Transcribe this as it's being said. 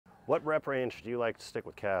What rep range do you like to stick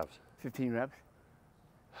with calves? 15 reps.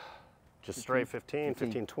 Just straight 15,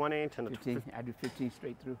 20, 10 to 15. I do 15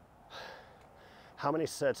 straight through. How many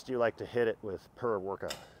sets do you like to hit it with per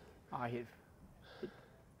workout? I hit.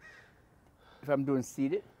 If I'm doing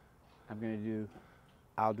seated,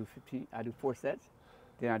 I'll do 15. I do 4 sets.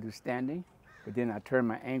 Then I do standing, but then I turn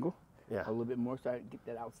my angle a little bit more so I get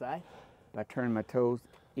that outside. I turn my toes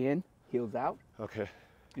in, heels out. Okay.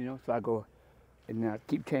 You know, so I go, and then I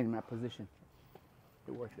keep changing my position.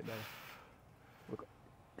 It works it better. Look,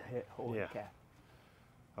 hold the calf.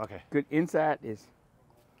 Okay. Good inside is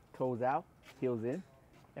toes out, heels in.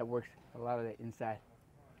 That works a lot of that inside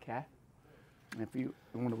calf. And if you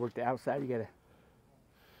want to work the outside, you gotta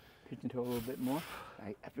pitch and toe a little bit more.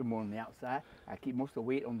 I feel more on the outside. I keep most of the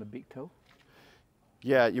weight on the big toe.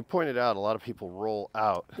 Yeah, you pointed out a lot of people roll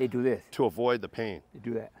out. They do this. To avoid the pain. They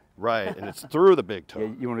do that. Right, and it's through the big toe. Yeah,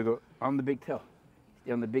 you want to go on the big toe.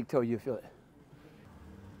 Stay on the big toe, you feel it.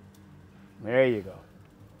 There you go.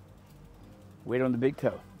 Weight on the big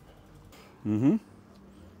toe. Mm-hmm.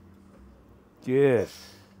 Good.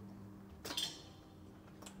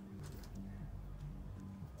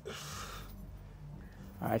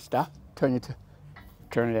 All right, stop. Turn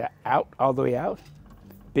it out, all the way out.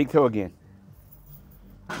 Big toe again.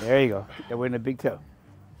 There you go. That way in the big toe.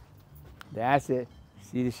 That's it.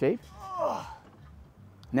 See the shape?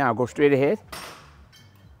 Now go straight ahead.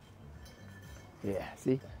 Yeah,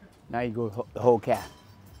 see? Now you go the whole calf.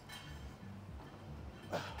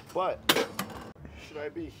 But should I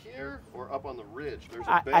be here or up on the ridge? There's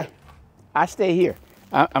a bend. I stay here.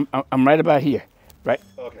 I'm right about here. Right?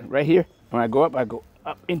 Okay. Right here. When I go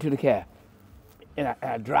up into the calf. And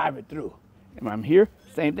I drive it through. And when I'm here,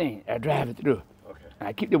 same thing. I drive it through. Okay. And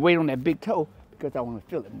I keep the weight on that big toe because I want to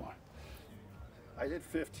feel it more. I did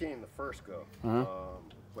 15 the first go.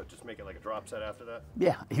 But just make it like a drop set after that?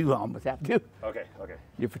 Yeah, you almost have to. Okay, okay.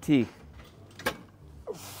 You're fatigued.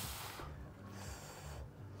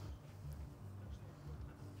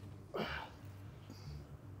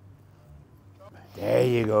 There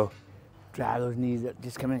you go. Drive those knees up.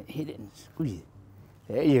 Just come in, hit it, and squeeze it.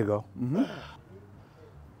 There you go. Mm-hmm.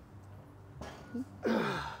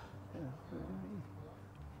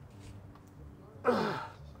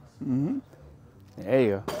 Mm-hmm. There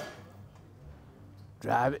you go.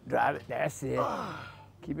 Drive it, drive it. That's it.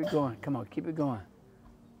 Keep it going. Come on, keep it going.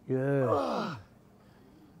 Good. Oh,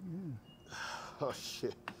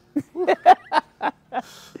 shit.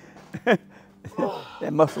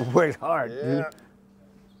 That muscle works hard, dude.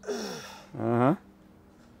 Uh-huh.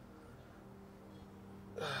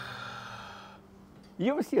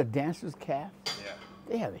 You ever see a dancer's calf? Yeah.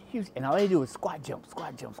 They have a huge, and all they do is squat jumps,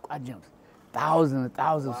 squat jumps, squat jumps. Thousands and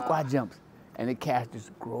thousands of squat jumps. And the calf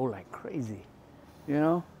just grow like crazy, you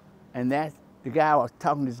know? And that's the guy, I was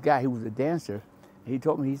talking to this guy, he was a dancer. And he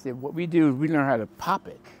told me, he said, what we do is we learn how to pop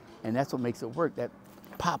it. And that's what makes it work, that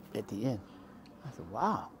pop at the end. I said,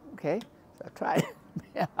 wow, okay. So I tried it.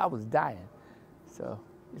 Man, I was dying. So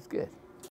it's good.